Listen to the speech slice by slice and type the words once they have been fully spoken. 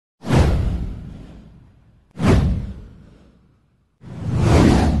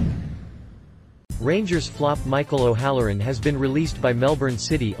Rangers flop Michael O'Halloran has been released by Melbourne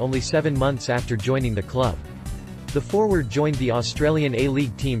City only 7 months after joining the club. The forward joined the Australian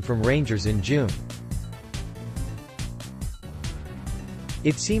A-League team from Rangers in June.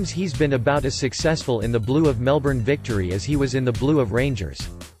 It seems he's been about as successful in the blue of Melbourne Victory as he was in the blue of Rangers.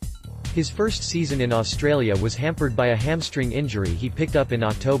 His first season in Australia was hampered by a hamstring injury he picked up in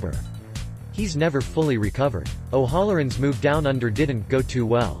October. He's never fully recovered. O'Halloran's move down under didn't go too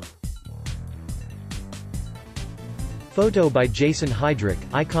well. Photo by Jason Heidrich,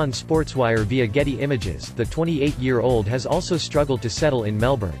 Icon Sportswire via Getty Images. The 28-year-old has also struggled to settle in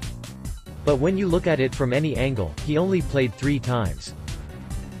Melbourne. But when you look at it from any angle, he only played 3 times.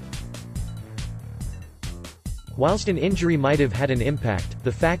 Whilst an injury might have had an impact,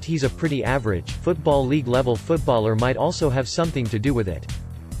 the fact he's a pretty average, Football League-level footballer might also have something to do with it.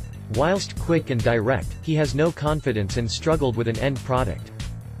 Whilst quick and direct, he has no confidence and struggled with an end product.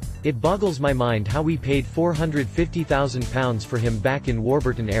 It boggles my mind how we paid £450,000 for him back in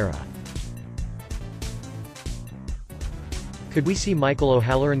Warburton era. Could we see Michael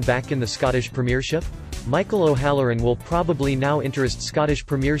O'Halloran back in the Scottish Premiership? Michael O'Halloran will probably now interest Scottish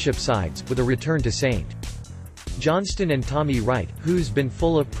Premiership sides, with a return to St. Johnstone and Tommy Wright, who's been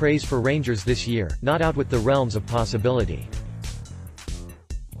full of praise for Rangers this year, not out with the realms of possibility.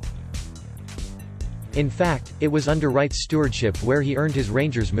 In fact, it was under Wright's stewardship where he earned his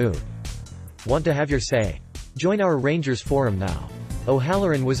Rangers move. Want to have your say? Join our Rangers forum now.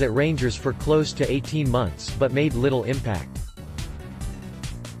 O'Halloran was at Rangers for close to 18 months but made little impact.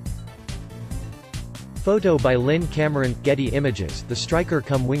 Photo by Lynn Cameron, Getty Images. The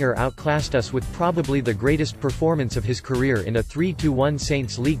striker-cum-winger outclassed us with probably the greatest performance of his career in a 3-1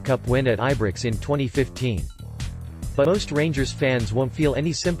 Saints League Cup win at Ibrox in 2015. But most Rangers fans won't feel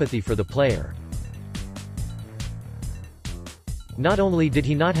any sympathy for the player. Not only did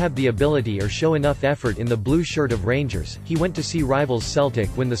he not have the ability or show enough effort in the blue shirt of Rangers, he went to see rivals Celtic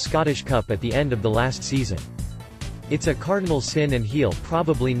win the Scottish Cup at the end of the last season. It's a cardinal sin and he'll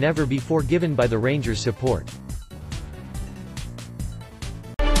probably never be forgiven by the Rangers support.